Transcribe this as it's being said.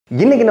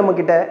இன்னைக்கு நம்ம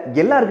கிட்ட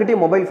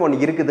எல்லார்கிட்டயும் மொபைல் ஃபோன்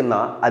இருக்குதுன்னா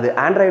அது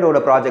ஆண்ட்ராய்டோட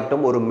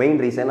ப்ராஜெக்ட்டும் ஒரு மெயின்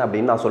ரீசன்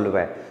அப்படின்னு நான்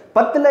சொல்லுவேன்.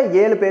 10ல்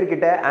 7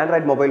 பேர்கிட்ட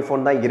ஆண்ட்ராய்டு மொபைல்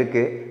ஃபோன் தான்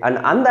இருக்கு. அண்ட்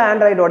அந்த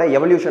ஆண்ட்ராய்டோட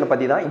எவல்யூஷனை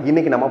பத்தி தான்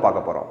இன்னைக்கு நம்ம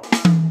பார்க்க போறோம்.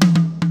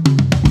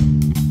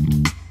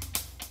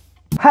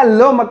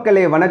 ஹலோ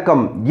மக்களே,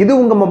 வணக்கம். இது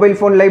உங்க மொபைல்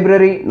ஃபோன்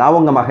லைப்ரரி. நான்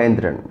உங்க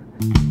மகேந்திரன்.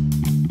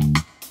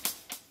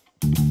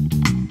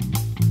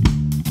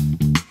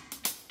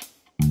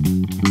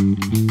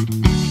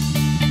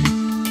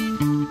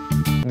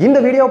 இந்த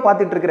வீடியோ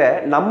பார்த்துட்டு இருக்கிற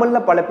நம்மள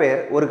பல பேர்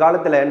ஒரு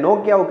காலத்தில்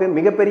நோக்கியாவுக்கு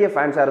மிகப்பெரிய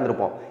ஃபேன்ஸாக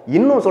இருந்திருப்போம்.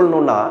 இன்னும்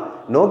சொல்லணும்னா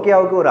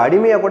நோக்கியாவுக்கு ஒரு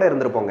அடிமையாக கூட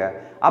இருந்திருப்போங்க.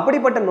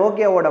 அப்படிப்பட்ட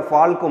நோக்கியாவோட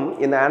ஃபால்க்கும்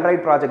இந்த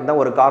ஆண்ட்ராய்டு ப்ராஜெக்ட்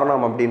தான் ஒரு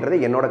காரணம் அப்படின்றது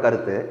என்னோட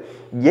கருத்து.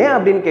 ஏன்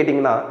அப்படின்னு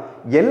கேட்டிங்கன்னா,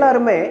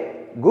 எல்லாருமே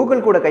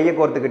கூகுள் கூட கையை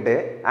கோர்த்துக்கிட்டு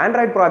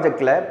ஆண்ட்ராய்டு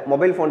ப்ராஜெக்டில்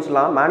மொபைல்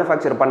ஃபோன்ஸ்லாம்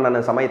மேனுஃபேக்சர் பண்ண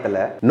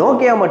சமயத்தில்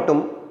நோக்கியா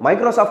மட்டும்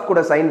மைக்ரோசாஃப்ட்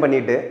கூட சைன்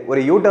பண்ணிட்டு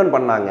ஒரு யூ-டர்ன்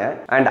பண்ணாங்க.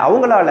 அண்ட்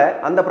அவங்களால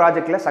அந்த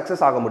ப்ராஜெக்டில்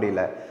சக்ஸஸ் ஆக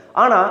முடியல.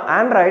 ஆனால்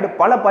ஆண்ட்ராய்டு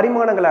பல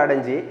பரிமாணங்களை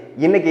அடைஞ்சு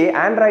இன்னைக்கு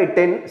ஆண்ட்ராய்டு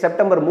 10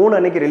 செப்டம்பர் 3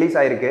 அன்னைக்கு ரிலீஸ்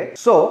ஆயிருக்கு.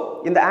 ஸோ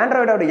இந்த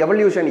ஆண்ட்ராய்டோட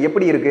எவல்யூஷன்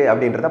எப்படி இருக்கு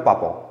அப்படின்றத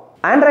பார்ப்போம்.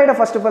 ஆண்ட்ராய்டை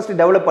ஃபர்ஸ்ட்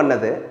டெவலப்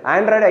பண்ணது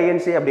ஆண்ட்ராய்டு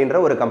ஐஎன்சி அப்படின்ற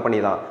ஒரு கம்பெனி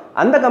தான்.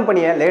 அந்த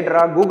கம்பெனியை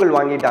லேட்டராக கூகுள்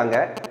வாங்கிட்டாங்க.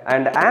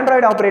 அண்ட்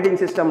ஆண்ட்ராய்டு ஆப்ரேட்டிங்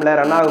சிஸ்டமில்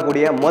ரன்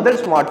ஆகக்கூடிய முதல்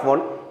ஸ்மார்ட்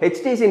ஃபோன்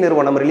HTC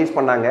நிறுவனம் ரிலீஸ்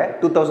பண்ணாங்க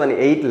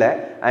 2008ல்.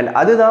 அண்ட்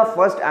அதுதான்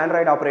ஃபர்ஸ்ட்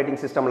ஆண்ட்ராய்டு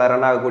ஆப்ரேட்டிங் சிஸ்டமில்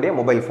ரன் ஆகக்கூடிய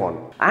மொபைல் ஃபோன்.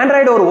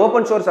 ஆண்ட்ராய்டு ஒரு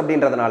ஓப்பன் சோர்ஸ்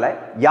அப்படின்றதுனால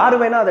யார்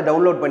வேணால் அதை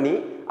டவுன்லோட் பண்ணி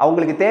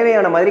அவங்களுக்கு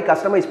தேவையான மாதிரி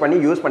கஸ்டமைஸ் பண்ணி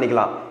யூஸ்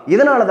பண்ணிக்கலாம்.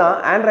 இதனால தான்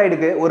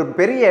ஆண்ட்ராய்டுக்கு ஒரு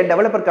பெரிய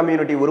டெவலப்பர்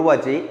கம்யூனிட்டி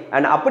உருவாச்சு.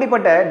 அண்ட்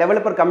அப்படிப்பட்ட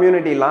டெவலப்பர்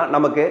கம்யூனிட்டிலாம்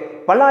நமக்கு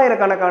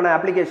பல்லாயிரக்கணக்கான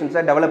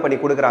அப்ளிகேஷன்ஸை டெவலப் பண்ணி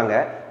கொடுக்குறாங்க.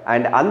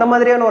 அண்ட் அந்த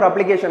மாதிரியான ஒரு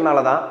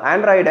அப்ளிகேஷனால தான்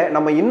ஆண்ட்ராய்டை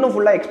நம்ம இன்னும்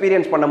ஃபுல்லாக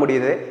எக்ஸ்பீரியன்ஸ் பண்ண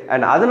முடியுது.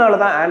 அண்ட் அதனால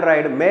தான்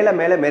ஆண்ட்ராய்டு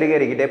மேலே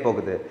மெருகேறிக்கிட்டே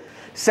போகுது.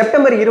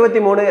 செப்டம்பர்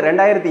 23,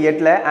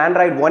 2008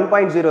 ஆண்ட்ராய்டு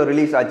 1.0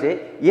 ரிலீஸ் ஆச்சு.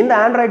 இந்த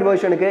ஆண்ட்ராய்டு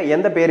வெர்ஷனுக்கு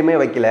எந்த பேருமே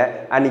வைக்கல.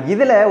 அண்ட்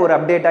இதில் ஒரு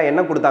அப்டேட்டாக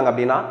என்ன கொடுத்தாங்க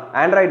அப்படின்னா,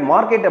 ஆண்ட்ராய்டு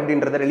மார்க்கெட்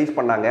அப்படின்றத ரிலீஸ்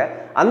பண்ணாங்க.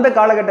 அந்த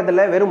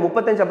காலகட்டத்தில் வெறும்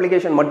 35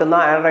 அப்ளிகேஷன்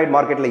மட்டும்தான் ஆண்ட்ராய்டு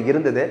மார்க்கெட்டில்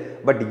இருந்தது.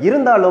 பட்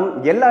இருந்தாலும்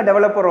எல்லா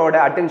டெவலப்பரோட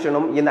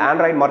அட்டென்ஷனும் இந்த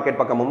ஆண்ட்ராய்டு மார்க்கெட்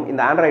பக்கமும்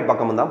இந்த ஆண்ட்ராய்டு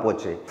பக்கமும் தான்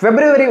போச்சு.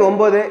 February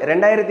 9,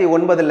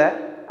 2009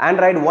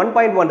 ஆண்ட்ராய்டு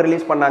 1.1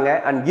 ரிலீஸ் பண்ணாங்க.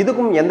 அண்ட்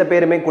இதுக்கும் எந்த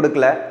பேருமே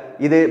கொடுக்கல.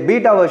 இது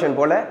பீட்டா வெர்ஷன்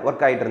போல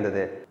ஒர்க் ஆகிட்டு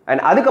இருந்தது.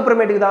 அண்ட்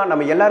அதுக்கப்புறமேட்டுக்கு தான்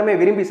நம்ம எல்லாருமே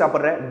விரும்பி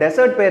சாப்பிட்ற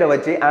டெசர்ட் பேரை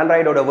வச்சு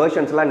ஆண்ட்ராய்டோட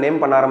வெர்ஷன்ஸ்லாம்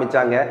நேம் பண்ண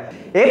ஆரம்பிச்சாங்க.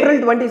 April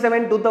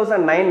 27,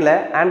 2009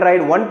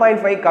 Android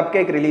 1.5 cup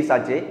cake release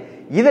ஆச்சு.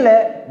 இதில்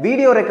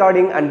video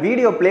recording and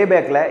video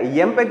பிளேபேக்கில்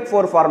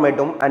MPEG-4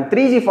 ஃபார்மேட்டும் and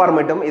 3G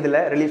ஃபார்மேட்டும் இதில்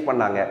ரிலீஸ்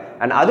பண்ணாங்க.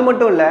 அண்ட் அது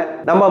மட்டும் இல்லை,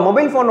 நம்ம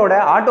மொபைல் ஃபோனோட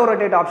ஆட்டோ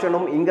ரொட்டேட்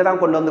ஆப்ஷனும் இங்கே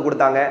தான் கொண்டு வந்து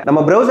கொடுத்தாங்க.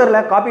 நம்ம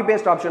ப்ரௌசரில் காப்பி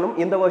பேஸ்ட் ஆப்ஷனும்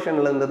இந்த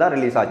வெர்ஷன்லேருந்து தான்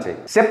ரிலீஸ் ஆச்சு.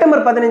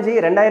 செப்டம்பர் 15,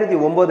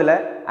 2009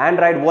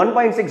 ஆண்ட்ராய்டு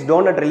 1.6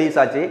 டோனட் ரிலீஸ்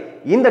ஆச்சு.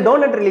 இந்த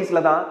டோனட்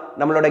ரிலீஸில் தான்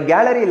நம்மளோட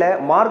கேலரியில்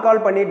மார்க்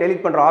கால் பண்ணி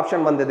டெலிட் பண்ணுற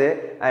ஆப்ஷன் வந்தது.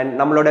 அண்ட்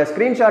நம்மளோட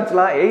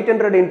ஸ்க்ரீன்ஷாட்ஸ்லாம்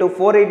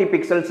 800x480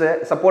 பிக்சல்ஸ்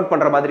சப்போர்ட்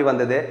பண்ணுற மாதிரி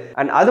வந்தது.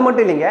 அண்ட் அது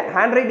மட்டும் இல்லைங்க,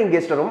 ஹேண்ட் ரைட்டிங்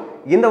கெஸ்டரும்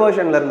இந்த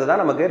வெர்ஷன்ல இருந்து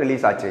தான் நமக்கு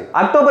ரிலீஸ் ஆச்சு.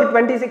 அக்டோபர்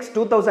 26,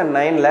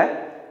 2009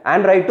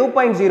 ஆண்ட்ராய்டு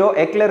 2.0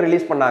 எக்லர்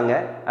ரிலீஸ் பண்ணாங்க.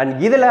 அண்ட்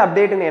இதில்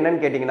அப்டேட்னு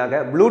என்னன்னு கேட்டிங்கனாக்க,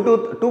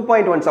 ப்ளூடூத்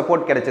 2.1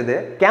 சப்போர்ட் கிடைச்சது.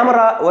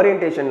 கேமரா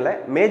ஓரியன்டேஷனில்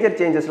மேஜர்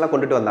சேஞ்சஸ்லாம்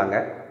கொண்டுட்டு வந்தாங்க.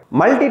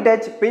 Multi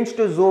touch, pinch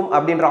to zoom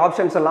அப்படின்ற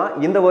ஆப்ஷன்ஸ் எல்லாம்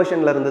இந்த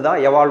வெர்ஷன்ல இருந்து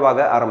தான் எவால்வ்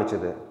ஆக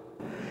ஆரம்பிச்சது.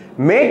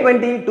 May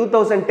 20,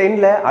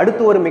 2010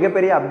 அடுத்து ஒரு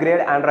மிகப்பெரிய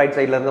அப்கிரேட் ஆண்ட்ராய்டு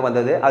சைட்ல இருந்து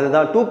வந்தது.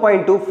 அதுதான்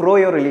 2.2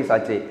 ஃப்ரோயோ ரிலீஸ்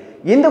ஆச்சு.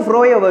 இந்த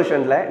ஃப்ரோயோ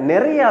வெர்ஷன்ல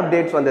நிறைய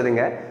அப்டேட்ஸ்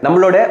வந்ததுங்க.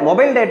 நம்மளோட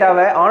மொபைல்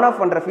டேட்டாவை ஆன் ஆஃப்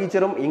பண்ற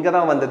ஃபீச்சரும் இங்க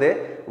தான் வந்தது.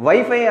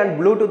 வைஃபை அண்ட்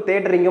ப்ளூடூத்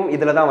தேட்டரிங்கும்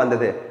இதில் தான்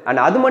வந்தது.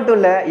 அண்ட் அது மட்டும்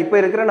இல்லை, இப்போ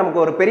இருக்கிற நமக்கு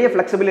ஒரு பெரிய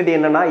ஃப்ளெக்சிபிலிட்டி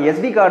என்னன்னா,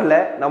 SD கார்டில்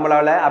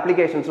நம்மளால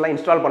அப்ளிகேஷன்ஸ்லாம்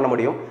இன்ஸ்டால் பண்ண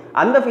முடியும்.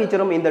 அந்த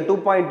ஃபீச்சரும் இந்த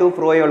 2.2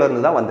 ஃப்ரோயோல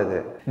இருந்து தான் வந்தது.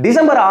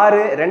 December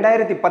 6,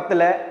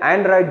 2010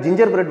 Android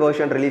ginger bread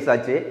version release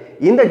ஆச்சு.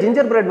 இந்த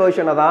ஜிஞ்சர் பிரெட்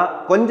வெர்ஷனை தான்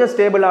கொஞ்சம்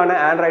ஸ்டேபிளான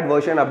ஆண்ட்ராய்டு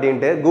வெர்ஷன்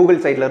அப்படின்ட்டு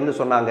கூகுள் சைட்ல இருந்து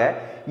சொன்னாங்க.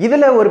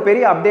 இதுல ஒரு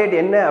பெரிய அப்டேட்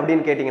என்ன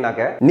அப்படின்னு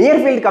கேட்டீங்கன்னாக்க, நியர்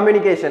ஃபீல்ட்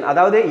கம்யூனிகேஷன்,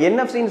 அதாவது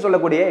NFC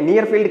சொல்லக்கூடிய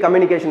நியர் ஃபீல்ட்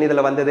கம்யூனிகேஷன்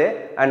இதுல வந்தது.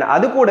 அண்ட்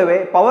அது கூடவே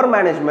பவர்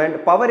மேனேஜ்மெண்ட்,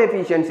 பவர்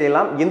எஃபிஷியன்சி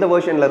எல்லாம் இந்த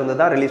வெர்ஷன்ல இருந்து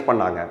தான் ரிலீஸ்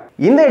பண்ணாங்க.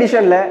 இந்த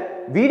எடிஷன்ல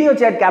வீடியோ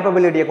சேட்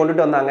கேப்பபிலிட்டியை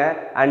கொண்டுட்டு வந்தாங்க.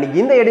 அண்ட்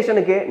இந்த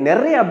எடிஷனுக்கு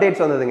நிறைய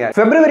அப்டேட்ஸ் வந்ததுங்க.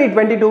 February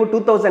 22,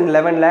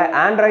 2011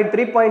 ஆண்ட்ராய்டு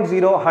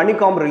 3.0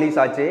 ஹனிகாம் ரிலீஸ்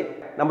ஆச்சு.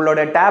 நம்மளோட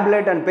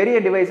டேப்லெட் அண்ட் பெரிய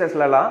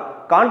டிவைசஸ்லாம்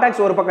கான்டாக்ட்ஸ்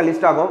ஒரு பக்கம்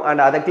லிஸ்ட் ஆகும்.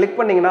 அண்ட் அதை கிளிக்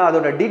பண்ணீங்கன்னா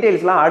அதோட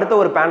டீடைல்ஸ்லாம் அடுத்த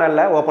ஒரு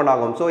பேனல்ல ஓப்பன்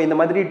ஆகும். ஸோ இந்த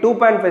மாதிரி 2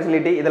 பேன்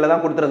ஃபெசிலிட்டி இதில்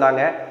தான்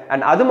கொடுத்துருந்தாங்க.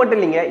 அண்ட் அது மட்டும்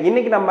இல்லைங்க,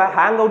 இன்னைக்கு நம்ம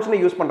ஹேங்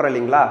அவுட்ஸ்னு யூஸ் பண்றோம்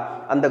இல்லைங்களா,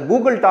 அந்த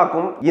கூகுள்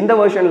டாக்கும் இந்த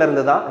வெர்ஷன்ல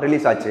இருந்து தான்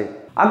ரிலீஸ் ஆச்சு.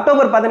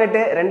 அக்டோபர்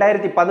 18,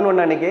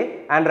 2011 அன்னைக்கு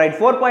ஆண்ட்ராய்டு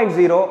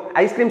 4.0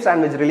 ஐஸ்கிரீம்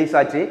சாண்ட்விச் ரிலீஸ்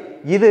ஆச்சு.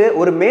 இது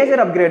ஒரு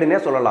மேஜர் அப்கிரேடுன்னே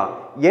சொல்லலாம்.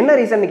 என்ன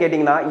ரீசன்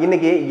கேட்டிங்கன்னா,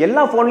 இன்னைக்கு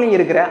எல்லா ஃபோன்லையும்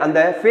இருக்கிற அந்த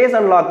ஃபேஸ்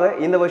அன்லாக்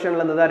இந்த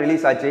வெர்ஷன்ல இருந்து தான்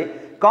ரிலீஸ் ஆச்சு.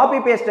 காப்பி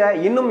பேஸ்ட்டை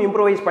இன்னும்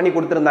இம்ப்ரூவைஸ் பண்ணி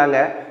கொடுத்துருந்தாங்க.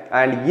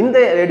 அண்ட் இந்த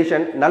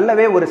எடிஷன்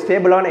நல்லவே ஒரு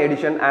ஸ்டேபிளான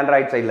எடிஷன்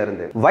ஆண்ட்ராய்டு சைட்ல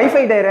இருந்து.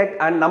 வைஃபை டைரக்ட்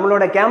அண்ட்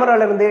நம்மளோட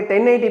கேமரால இருந்து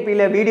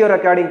 1080p வீடியோ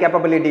ரெக்கார்டிங்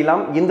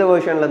கேப்பபிலிட்டிலாம் இந்த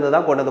வெர்ஷன்ல இருந்து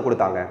தான் கொண்டு வந்து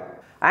கொடுத்தாங்க.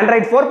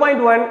 Android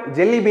 4.1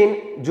 Jelly Bean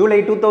July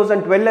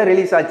 2012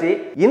 release ஆச்சு.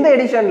 இந்த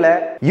எடிஷன்ல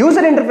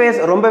யூசர் இன்டர்ஃபேஸ்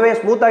ரொம்பவே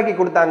ஸ்மூத் ஆக்கி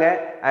கொடுத்தாங்க.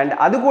 அண்ட்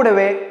அது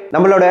கூடவே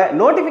நம்மளோட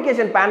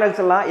நோட்டிஃபிகேஷன்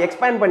பேனல்ஸ் எல்லாம்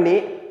எக்ஸ்பேண்ட் பண்ணி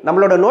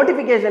நம்மளோட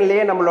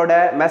நோட்டிஃபிகேஷன்லயே நம்மளோட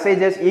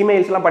மெசேஜஸ்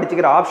இமெயில்ஸ்லாம்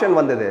படிச்சுக்கிற ஆப்ஷன்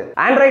வந்தது.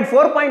 Android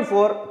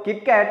 4.4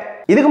 KitKat,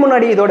 இதுக்கு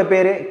முன்னாடி இதோட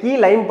பேரு கீ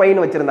லைம்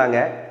பைன்னு வச்சிருந்தாங்க.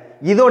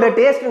 இதோட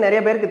டேஸ்ட் நிறைய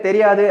பேருக்கு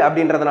தெரியாது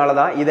அப்படின்றதுனால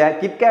தான் இதை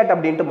கிட்கேட்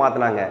அப்படின்ட்டு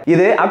மாத்தினாங்க.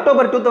 இது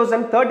அக்டோபர்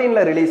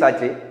 2013ல ரிலீஸ்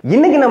ஆச்சு.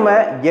 இன்னைக்கு நம்ம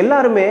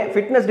எல்லாருமே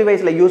ஃபிட்னஸ்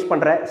டிவைஸ்ல யூஸ்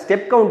பண்ற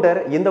ஸ்டெப் கவுண்டர்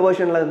இந்த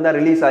வெர்ஷன்ல இருந்து தான்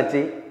ரிலீஸ்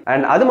ஆச்சு.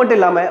 அண்ட் அது மட்டும்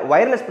இல்லாம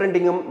வயர்லெஸ்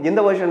பிரிண்டிங்கும் இந்த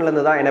வெர்ஷன்ல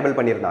இருந்து தான் எனேபிள்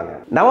பண்ணியிருந்தாங்க.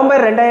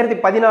 நவம்பர்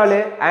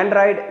 2014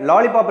 ஆண்ட்ராய்டு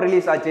லாலிபாப்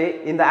ரிலீஸ் ஆச்சு.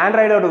 இந்த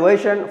ஆண்ட்ராய்டோட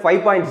வெர்ஷன்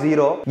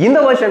 5.0.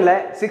 இந்த வெர்ஷன்ல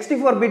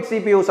 64 பிட்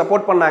CPU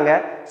சப்போர்ட் பண்ணாங்க.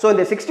 ஸோ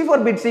இந்த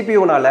 64 பிட்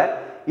CPUனால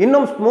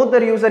இன்னும்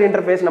ஸ்மூத்தர் யூசர்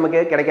இன்டர்ஃபேஸ் நமக்கு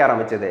கிடைக்க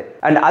ஆரம்பிச்சது.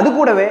 அண்ட் அது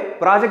கூடவே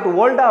ப்ராஜெக்ட்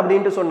வோல்டா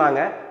அப்படின்ட்டு சொன்னாங்க.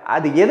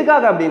 அது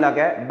எதுக்காக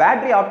அப்படின்னாக்க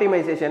பேட்டரி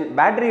ஆப்டிமைசேஷன்,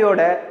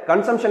 பேட்டரியோட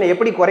கன்சம்ஷனை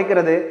எப்படி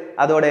குறைக்கிறது,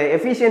 அதோட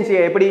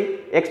எஃபிஷியன்சியை எப்படி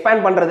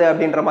எக்ஸ்பேண்ட் பண்றது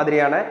அப்படின்ற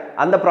மாதிரியான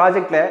அந்த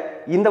ப்ராஜெக்ட்ல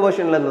இந்த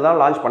வெர்ஷன்ல இருந்து தான்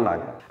லான்ச்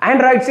பண்ணாங்க.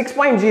 ஆண்ட்ராய்டு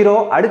 6.0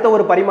 அடுத்த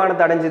ஒரு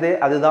பரிமாணத்தை அடைஞ்சது,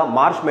 அதுதான்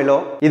மார்ஷ்மெலோ.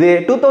 இது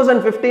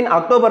 2015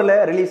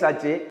 அக்டோபர்ல ரிலீஸ்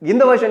ஆச்சு.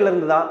 இந்த வெர்ஷன்ல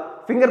இருந்து தான்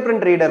ஃபிங்கர்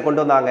பிரிண்ட் ரீடர்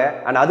கொண்டு வந்தாங்க.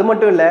 அண்ட் அது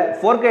மட்டும் இல்ல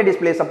 4K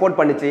டிஸ்பிளே சப்போர்ட்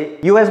பண்ணிச்சு.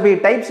 USB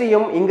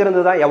Type-Cயும்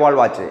இங்கிருந்து தான்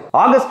எவால்வ் ஆச்சு.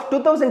 ஆகஸ்ட்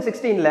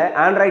 2016ல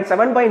ஆண்ட்ராய்டு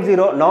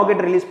 7.0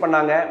 நாகெட் ரிலீஸ்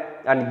பண்ணாங்க.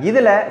 அண்ட்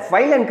இதுல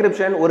ஃபைல்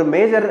என்கிரிப்ஷன் ஒரு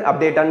மேஜர்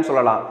அப்டேட்னு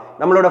சொல்லலாம்.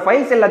 நம்மளோட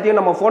ஃபைல்ஸ் எல்லாத்தையும்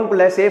நம்ம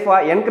போனுக்குள்ள சேஃபா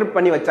என்கிரிப்ட்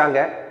பண்ணி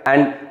வச்சாங்க.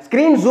 அண்ட்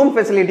ஸ்கிரீன் ஜூம்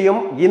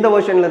ஃபெசிலிட்டியும் இந்த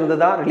வெர்ஷன்ல இருந்து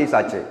தான் ரிலீஸ்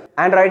ஆச்சு.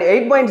 ஆண்ட்ராய்டு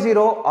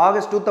 8.0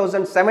 ஆகஸ்ட்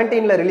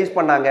 2017ல ரிலீஸ்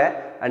பண்ணாங்க.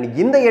 அண்ட்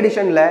இந்த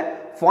எடிஷன்ல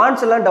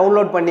ஃபாண்ட்ஸ் எல்லாம்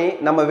டவுன்லோட் பண்ணி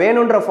நம்ம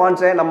வேணுன்ற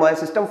ஃபாண்ட்ஸை நம்ம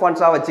சிஸ்டம்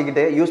ஃபாண்ட்ஸா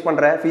வச்சுக்கிட்டு யூஸ்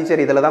பண்ற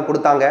ஃபீச்சர் இதுல தான்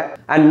கொடுத்தாங்க.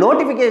 அண்ட்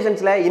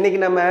நோட்டிஃபிகேஷன்ஸ்ல இன்னைக்கு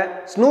நம்ம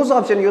ஸ்னூஸ்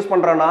ஆப்ஷன் யூஸ்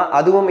பண்றோம்னா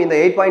அதுவும் இந்த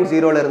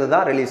 8.0ல இருந்து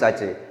தான் ரிலீஸ்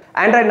ஆச்சு.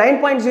 ஆண்ட்ராய்டு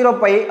 9.0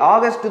 பை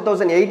ஆகஸ்ட்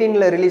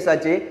 2018ல ரிலீஸ்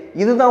ஆச்சு.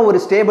 இதுதான் ஒரு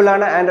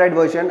ஸ்டேபிளான ஆண்ட்ராய்டு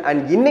வெர்ஷன்.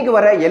 அண்ட் இன்னைக்கு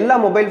வர எல்லா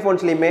மொபைல்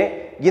ஃபோன்ஸ்லயுமே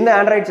இந்த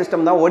ஆண்ட்ராய்டு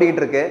சிஸ்டம் தான்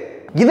ஓடிட்டு இருக்கு.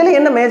 இதுல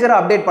என்ன மேஜரா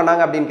அப்டேட்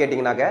பண்ணாங்க அப்படின்னு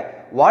கேட்டீங்கன்னாக்க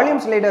வால்யூம்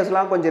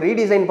ஸ்லைடர்ஸ்லாம் கொஞ்சம்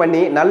ரீடிசைன்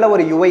பண்ணி நல்ல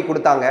ஒரு UI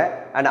கொடுத்தாங்க.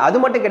 அண்ட் அது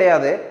மட்டும்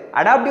கிடையாது,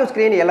 அடாப்டிவ்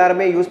ஸ்கிரீன்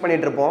எல்லாருமே யூஸ்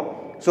பண்ணிட்டு இருப்போம்.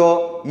 ஸோ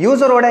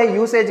யூசரோட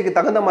யூசேஜுக்கு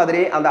தகுந்த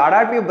மாதிரி அந்த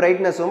அடாப்டிவ்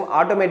பிரைட்னஸும்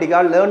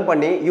ஆட்டோமேட்டிக்காக லேர்ன்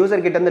பண்ணி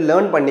யூசர் கிட்ட இருந்து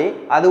லேர்ன் பண்ணி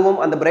அதுவும்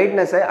அந்த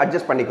பிரைட்னஸை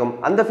அட்ஜஸ்ட் பண்ணிக்கும்.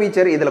 அந்த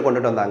ஃபீச்சர் இதில்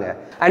கொண்டுட்டு வந்தாங்க.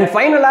 அண்ட்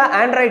ஃபைனலாக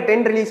ஆண்ட்ராய்டு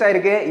 10 ரிலீஸ்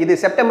ஆயிருக்கு. இது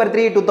செப்டம்பர்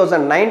 3,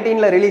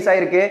 2019ல ரிலீஸ்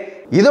ஆயிருக்கு.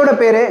 இதோட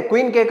பேரு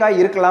குயின் கேக்கா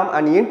இருக்கலாம்.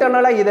 அண்ட்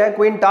இன்டர்னலா இதை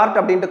குயின் டார்ட்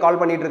அப்படின்ட்டு கால்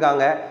பண்ணிட்டு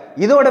இருக்காங்க.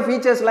 இதோட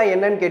ஃபீச்சர்ஸ்லாம்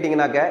என்னன்னு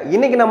கேட்டிங்கனாக்க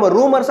இன்னைக்கு நம்ம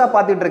ரூமர்ஸா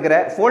பார்த்துட்டு இருக்கிற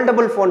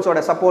ஃபோல்டபுள்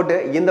ஃபோன்ஸோட சப்போர்ட்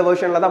இந்த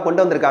வெர்ஷன்ல தான்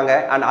கொண்டு வந்திருக்காங்க.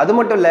 அண்ட் அது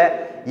மட்டும் இல்ல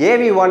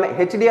AV1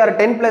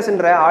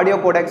 HDR10+ன்ற audio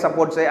codec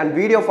supports and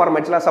video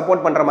ஃபார்மேட்ஸ்லாம்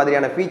support பண்ற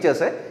மாதிரியான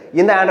ஃபீச்சர்ஸ்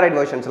இந்த ஆண்ட்ராய்டு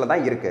வெர்ஷன்ஸ்ல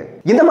தான் இருக்கு.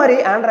 இந்த மாதிரி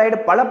ஆண்ட்ராய்டு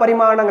பல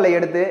பரிமாணங்களை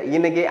எடுத்து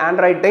இன்னைக்கு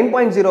ஆண்ட்ராய்டு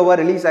 10.0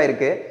 ரிலீஸ்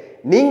ஆயிருக்கு.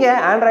 நீங்க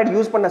ஆண்ட்ராய்டு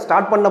யூஸ் பண்ண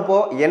ஸ்டார்ட் பண்ணப்போ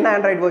என்ன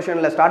ஆண்ட்ராய்டு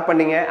வெர்ஷன்ல ஸ்டார்ட்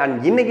பண்ணீங்க,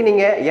 அண்ட் இன்னைக்கு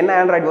நீங்க என்ன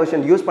ஆண்ட்ராய்டு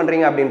வெர்ஷன் யூஸ்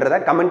பண்றீங்க அப்படின்றத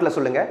கமெண்ட்ல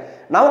சொல்லுங்க.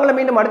 நான் உங்களை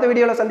மீண்டும் அடுத்த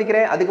வீடியோல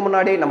சந்திக்கிறேன். அதுக்கு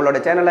முன்னாடி நம்மளோட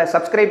சேனலை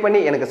சப்ஸ்கிரைப்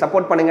பண்ணி எனக்கு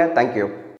சப்போர்ட் பண்ணுங்க. தேங்க்யூ.